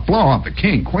man. Go on, blow up the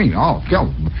king, queen. Oh, go.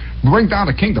 Bring down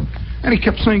the kingdom. And he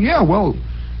kept saying, yeah.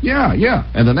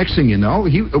 And the next thing you know,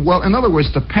 in other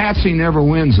words, the patsy never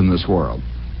wins in this world.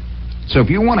 So if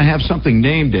you want to have something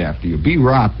named after you, be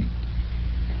rotten.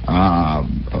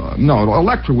 No,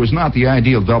 Electra was not the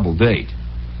ideal double date.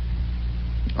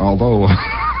 Although,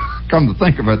 come to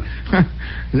think of it,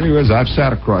 I've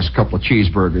sat across a couple of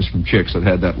cheeseburgers from chicks that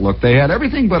had that look. They had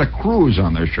everything but a cruise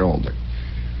on their shoulder.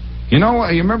 You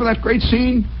remember that great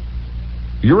scene?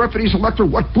 Euripides, Electra,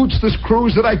 what boots this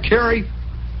cruise that I carry? Do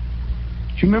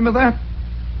you remember that?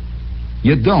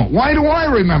 You don't. Why do I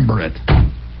remember it?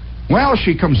 Well,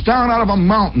 she comes down out of a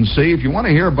mountain, see? If you want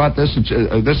to hear about this,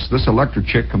 this Electra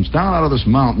chick comes down out of this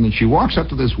mountain, and she walks up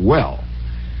to this well.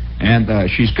 And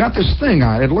she's got this thing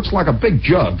on it. It looks like a big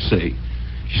jug, see?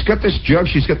 She's got this jug.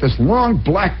 She's got this long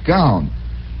black gown,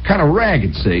 kind of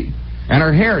ragged, see? And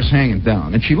her hair is hanging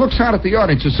down. And she looks out at the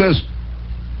audience and says,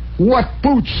 what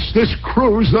boots this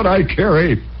cruise that I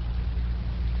carry?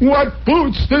 What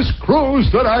boots this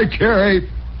cruise that I carry?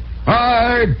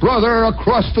 I, brother,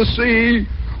 across the sea,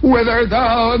 whither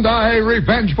thou and I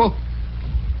revengeful.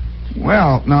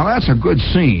 Well, now that's a good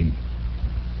scene.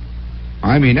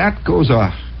 I mean, that goes a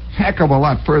heck of a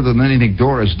lot further than anything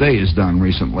Doris Day has done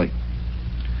recently.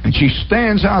 And she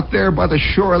stands out there by the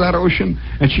shore of that ocean,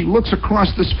 and she looks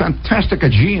across this fantastic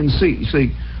Aegean Sea.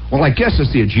 See, well, I guess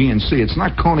it's the Aegean Sea. It's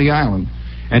not Coney Island.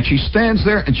 And she stands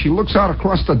there, and she looks out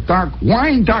across the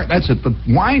wine dark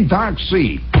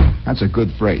sea. That's a good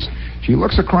phrase. She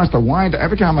looks across the wine.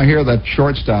 Every time I hear that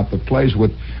shortstop that plays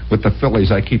with the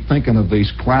Phillies, I keep thinking of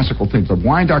these classical things, the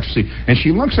wine dark sea. And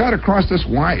she looks out across this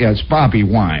wine. Yeah, it's Bobby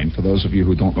Wine, for those of you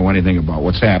who don't know anything about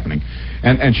what's happening.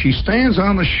 And she stands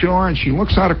on the shore, and she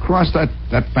looks out across that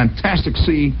fantastic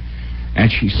sea, and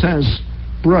she says,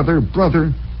 brother,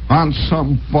 brother, on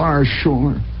some far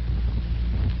shore.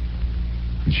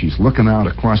 And she's looking out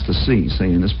across the sea,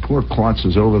 saying, this poor Klotz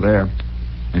is over there.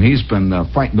 And he's been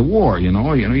fighting the war, he's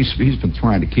been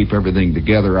trying to keep everything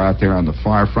together out there on the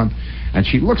far front. And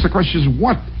she looks across, she says,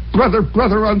 what, brother,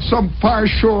 brother, on some far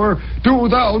shore, do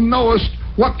thou knowest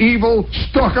what evil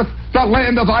stalketh the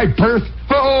land of thy birth?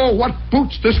 Oh, what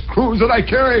boots this cruise that I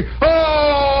carry?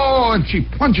 Oh! And she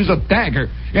plunges a dagger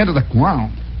into the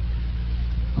ground.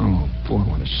 Oh, boy,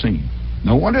 what a scene.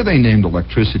 No wonder they named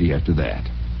electricity after that.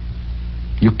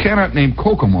 You cannot name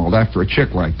Kokomo after a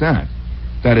chick like that.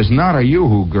 That is not a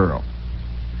yoo-hoo girl.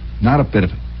 Not a bit of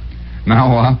it.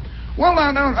 Now,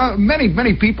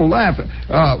 Many people laugh.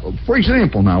 For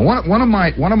example, now one of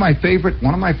my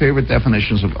favorite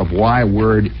definitions of why a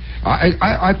word.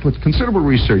 I put considerable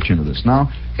research into this. Now,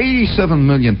 87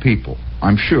 million people,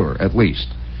 I'm sure, at least,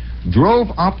 drove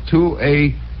up to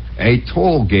a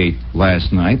toll gate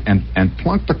last night and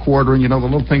plunked the quarter. And you know the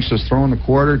little thing says throw in the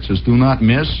quarter. It says do not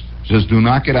miss. It says do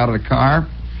not get out of the car.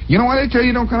 You know why they tell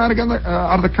you don't get out of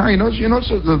the car? You notice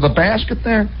the basket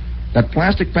there, that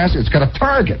plastic basket. It's got a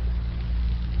target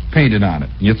painted on it.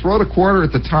 You throw the quarter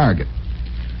at the target.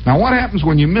 Now, what happens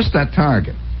when you miss that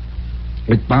target?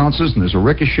 It bounces, and there's a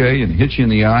ricochet, and it hits you in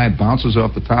the eye. It bounces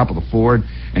off the top of the Ford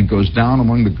and goes down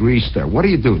among the grease there. What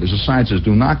do? There's a sign that says,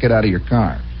 do not get out of your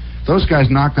car. Those guys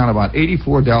knocked on about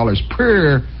 $84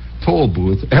 per toll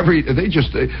booth.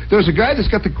 There's a guy that's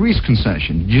got the grease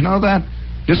concession. Did you know that?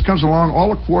 Just comes along, all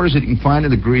the quarters that you can find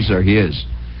in the grease are his.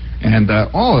 And,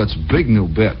 it's a big new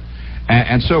bit.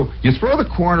 And so you throw the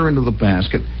quarter into the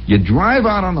basket, you drive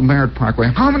out on the Merritt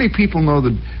Parkway. How many people know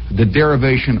the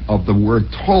derivation of the word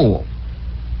toll?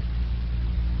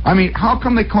 I mean, how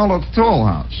come they call it a toll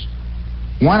house?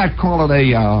 Why not call it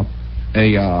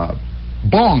a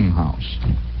bong house?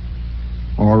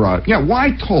 Or,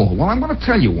 why toll? Well, I'm going to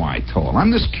tell you why toll. I'm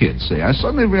this kid, see. I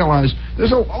suddenly realized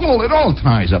it all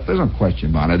ties up. There's no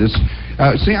question about it.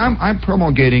 I'm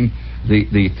promulgating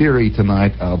the theory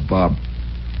tonight of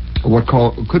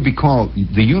could be called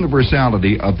the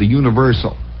universality of the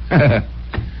universal. That's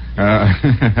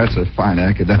a fine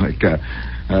academic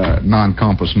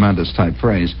non-compos mentis type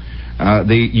phrase.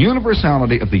 The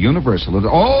universality of the universal. It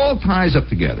all ties up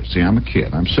together. See, I'm a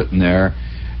kid. I'm sitting there,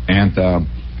 and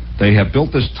they have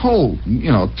built this toll,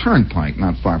 turnpike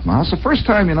not far from my house. The first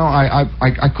time,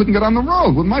 I couldn't get on the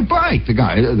road with my bike.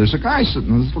 There's a guy sitting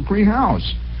in this little green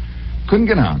house. Couldn't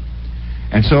get on.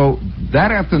 And so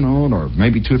that afternoon, or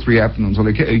maybe 2 or 3 afternoons,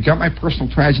 you got my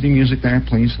personal tragedy music there,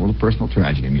 please? A little personal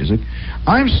tragedy music.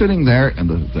 I'm sitting there, and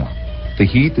the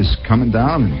heat is coming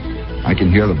down, and I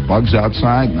can hear the bugs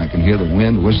outside, and I can hear the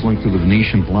wind whistling through the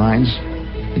Venetian blinds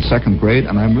in 2nd grade,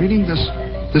 and I'm reading this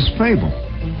fable.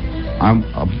 I'm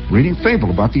reading a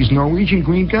fable about these Norwegian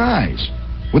green guys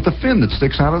with the fin that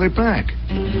sticks out of their back.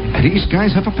 And these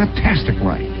guys have a fantastic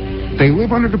life. They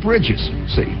live under the bridges,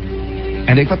 see?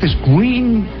 And they've got this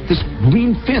green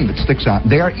fin that sticks out.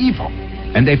 They are evil.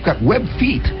 And they've got webbed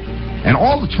feet. And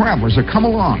all the travelers that come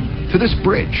along to this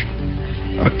bridge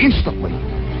instantly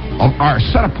are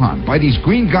set upon by these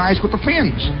green guys with the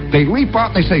fins. They leap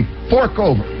out and they say, fork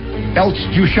over, else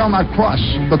you shall not cross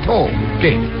the toll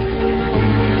gate.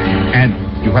 And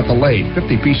you have to lay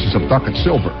 50 pieces of ducat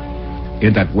silver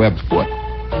in that webbed foot.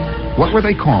 What were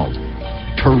they called?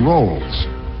 Trolls.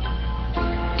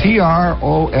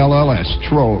 Trolls,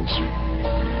 trolls.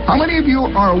 How many of you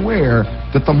are aware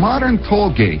that the modern toll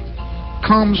gate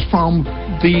comes from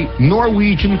the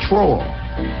Norwegian troll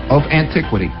of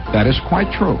antiquity? That is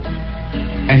quite true.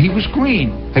 And he was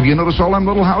green. Have you noticed all them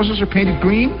little houses are painted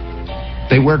green?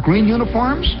 They wear green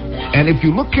uniforms. And if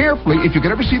you look carefully, if you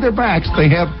could ever see their backs, they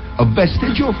have a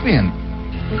vestigial fin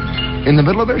in the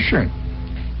middle of their shirt.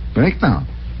 Break down.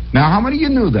 Now, how many of you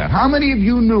knew that? How many of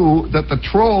you knew that the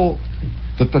troll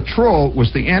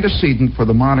was the antecedent for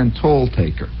the modern toll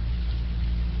taker?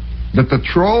 That the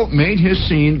troll made his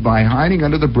scene by hiding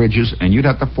under the bridges, and you'd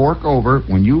have to fork over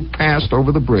when you passed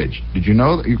over the bridge. Did you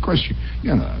know that? Of course,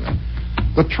 you know that.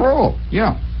 The troll,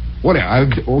 yeah.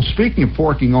 Speaking of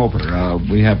forking over,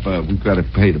 we've got to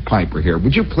pay the piper here.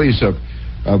 Would you please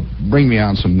bring me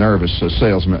on some nervous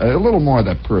salesman? A little more of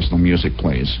that personal music,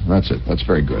 please. That's it. That's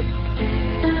very good.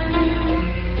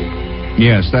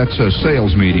 Yes, that's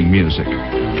sales meeting music.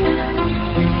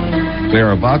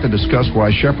 They're about to discuss why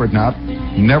Shepherd Knott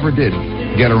never did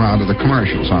get around to the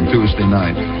commercials on Tuesday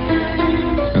night,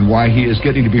 and why he is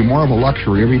getting to be more of a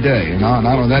luxury every day. And not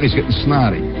only that, he's getting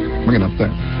snotty. Bring it up there.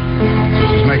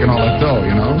 He's making all that dough,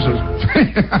 you know. So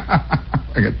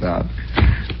look at that.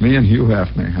 Me and Hugh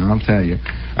Hefner, I'll tell you.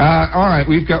 All right,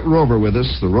 we've got Rover with us,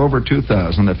 the Rover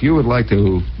 2000. If you would like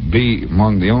to be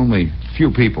among the only few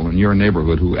people in your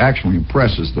neighborhood who actually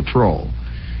impresses the troll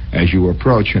as you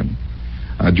approach him,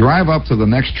 drive up to the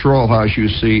next troll house you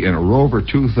see in a Rover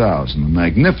 2000, a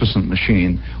magnificent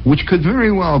machine, which could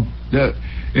very well...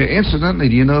 incidentally,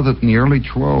 do you know that in the early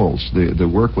trolls, the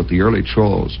work with the early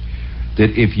trolls,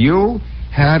 that if you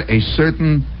had a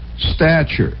certain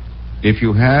stature, if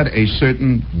you had a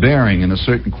certain bearing and a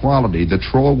certain quality, the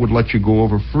troll would let you go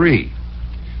over free.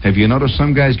 Have you noticed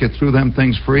some guys get through them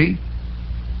things free?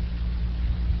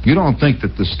 You don't think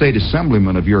that the state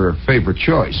assemblyman of your favorite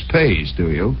choice pays, do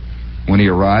you, when he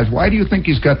arrives? Why do you think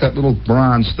he's got that little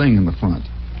bronze thing in the front?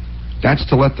 That's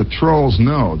to let the trolls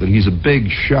know that he's a big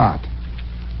shot.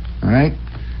 all right?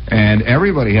 And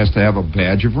everybody has to have a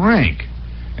badge of rank.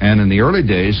 And in the early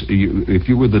days, if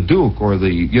you were the Duke or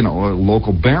the, a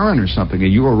local baron or something,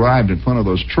 and you arrived in front of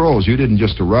those trolls, you didn't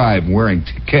just arrive wearing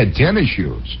kid tennis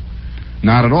shoes.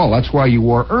 Not at all. That's why you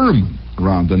wore ermine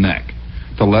around the neck,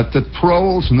 to let the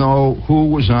trolls know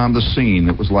who was on the scene.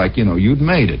 It was like, you'd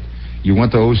made it. You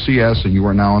went to OCS and you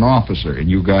are now an officer, and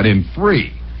you got in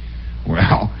free.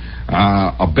 Well,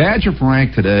 a badge of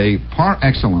rank today, par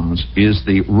excellence, is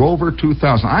the Rover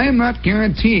 2000. I am not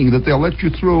guaranteeing that they'll let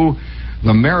you through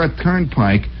the Merritt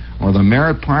Turnpike or the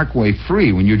Merritt Parkway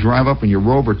free when you drive up in your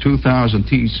Rover 2000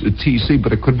 TC,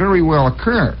 but it could very well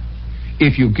occur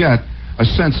if you get a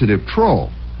sensitive troll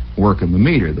working the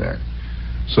meter there.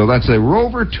 So that's a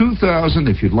Rover 2000.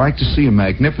 If you'd like to see a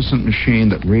magnificent machine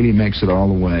that really makes it all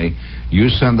the way, you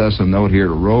send us a note here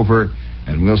to Rover,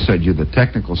 and we'll send you the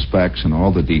technical specs and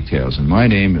all the details. And my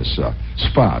name is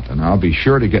Spot, and I'll be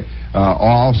sure to get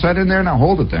all set in there. Now,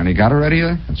 hold it there. And you got it ready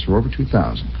there? That's Rover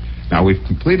 2000. Now, we've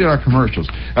completed our commercials.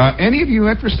 Any of you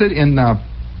interested in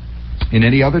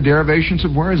any other derivations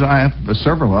of words? I have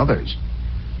several others.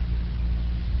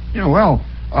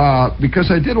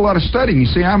 Because I did a lot of studying. You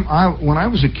see, when I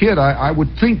was a kid, I would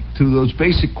think to those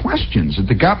basic questions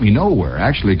that got me nowhere.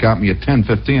 Actually, it got me at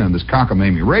 10:15 on this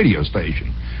cockamamie radio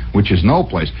station, which is no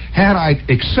place. Had I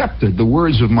accepted the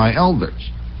words of my elders,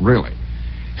 really,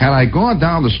 had I gone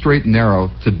down the straight and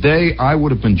narrow, today I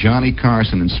would have been Johnny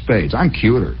Carson in spades. I'm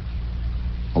cuter.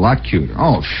 A lot cuter.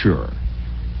 Oh, sure.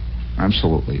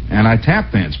 Absolutely. And I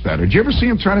tap dance better. Did you ever see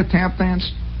him try to tap dance?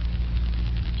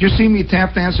 Did you see me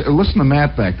tap dance? Listen to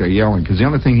Matt back there yelling, because the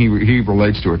only thing he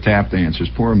relates to are tap dancers.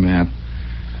 Poor Matt.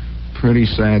 Pretty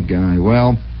sad guy.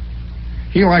 Well,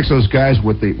 he likes those guys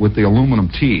with the aluminum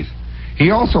teeth.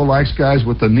 He also likes guys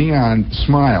with the neon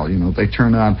smile, they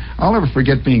turn on. I'll never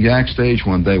forget being backstage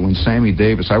one day when Sammy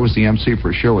Davis, I was the MC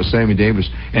for a show with Sammy Davis,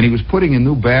 and he was putting in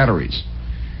new batteries.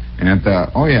 And,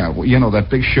 that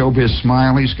big showbiz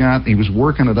smile he's got, he was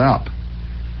working it up.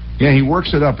 Yeah, he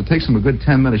works it up. It takes him a good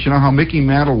 10 minutes. You know how Mickey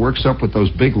Mantle works up with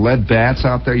those big lead bats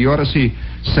out there? You ought to see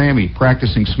Sammy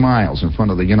practicing smiles in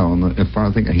front of the, in front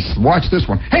of the thing. He said, watch this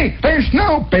one. Hey, there's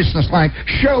no business like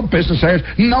show business. There's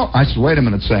no. I said, wait a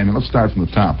minute, Sammy. Let's start from the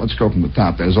top. Let's go from the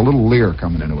top. There's a little leer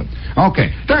coming into it.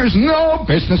 Okay. There's no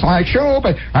business like show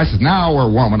business. I said, now we're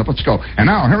warming up. Let's go. And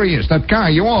now here he is, that guy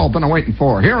you all been waiting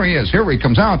for. Here he is. Here he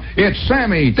comes out. It's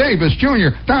Sammy Davis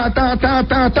Jr. Da da da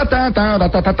da da da da da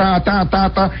da da da da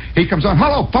da. He comes on.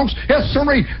 Hello, folks. Yes, sir.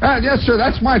 Yes, sir.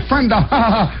 That's my friend.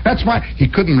 That's my. He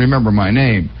couldn't remember my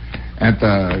name. And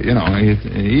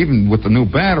even with the new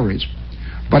batteries.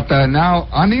 But now,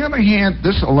 on the other hand,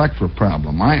 this Electra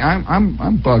problem,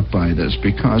 I'm bugged by this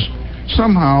because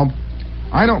somehow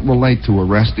I don't relate to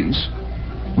Orestes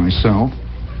myself.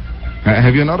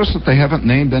 Have you noticed that they haven't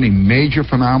named any major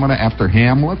phenomena after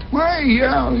Hamlet? Well,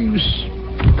 yeah, he's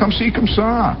come see, come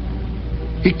saw.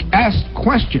 He asked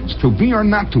questions, to be or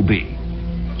not to be.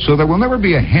 So there will never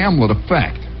be a Hamlet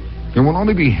effect. There will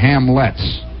only be Hamlets.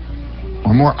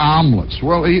 Or more omelets.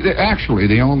 Well, actually,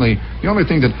 the only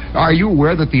thing that... Are you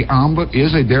aware that the omelet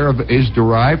is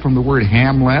derived from the word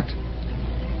Hamlet?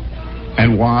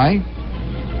 And why?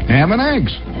 Ham and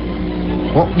eggs.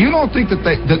 Well, you don't think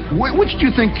which do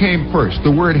you think came first? The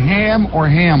word ham or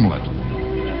Hamlet?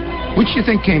 Which do you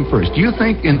think came first? Do you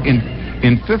think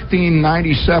in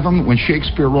 1597, when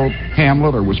Shakespeare wrote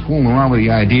Hamlet, or was fooling around with the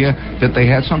idea that they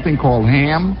had something called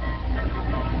ham?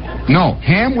 No,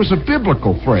 ham was a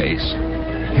biblical phrase.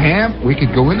 Ham, we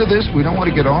could go into this. We don't want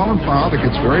to get all involved. It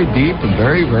gets very deep and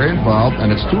very, very involved,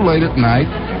 and it's too late at night,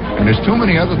 and there's too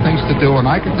many other things to do, and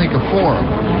I can think of 4 of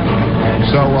them.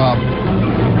 So,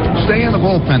 stay in the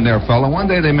bullpen there, fella. One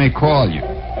day they may call you.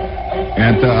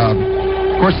 And,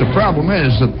 of course, the problem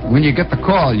is that when you get the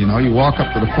call, you walk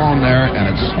up to the phone there, and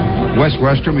it's Wes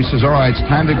Westrom. He says, all right, it's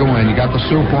time to go in. You got the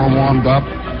soup all warmed up?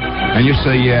 And you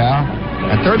say, yeah.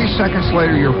 And 30 seconds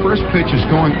later, your first pitch is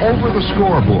going over the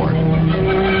scoreboard.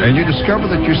 And you discover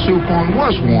that your soup horn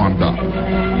was warmed up.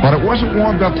 But it wasn't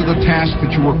warmed up to the task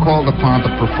that you were called upon to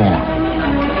perform.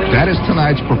 That is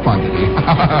tonight's profundity.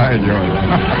 Enjoy it.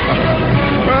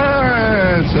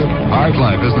 It's a hard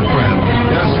life, isn't it, friend?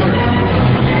 Yes, sir.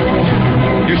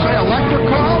 You say electric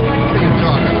call? What are you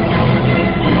talking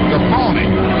about? The phony.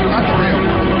 Not the real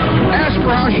one. Ask her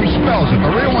how she spells it.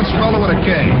 The real one spelled it with a K.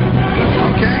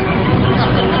 Okay?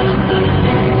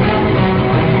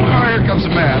 Oh, here comes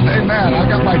the man. Hey, man, I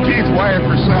got my teeth wired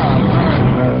for sound.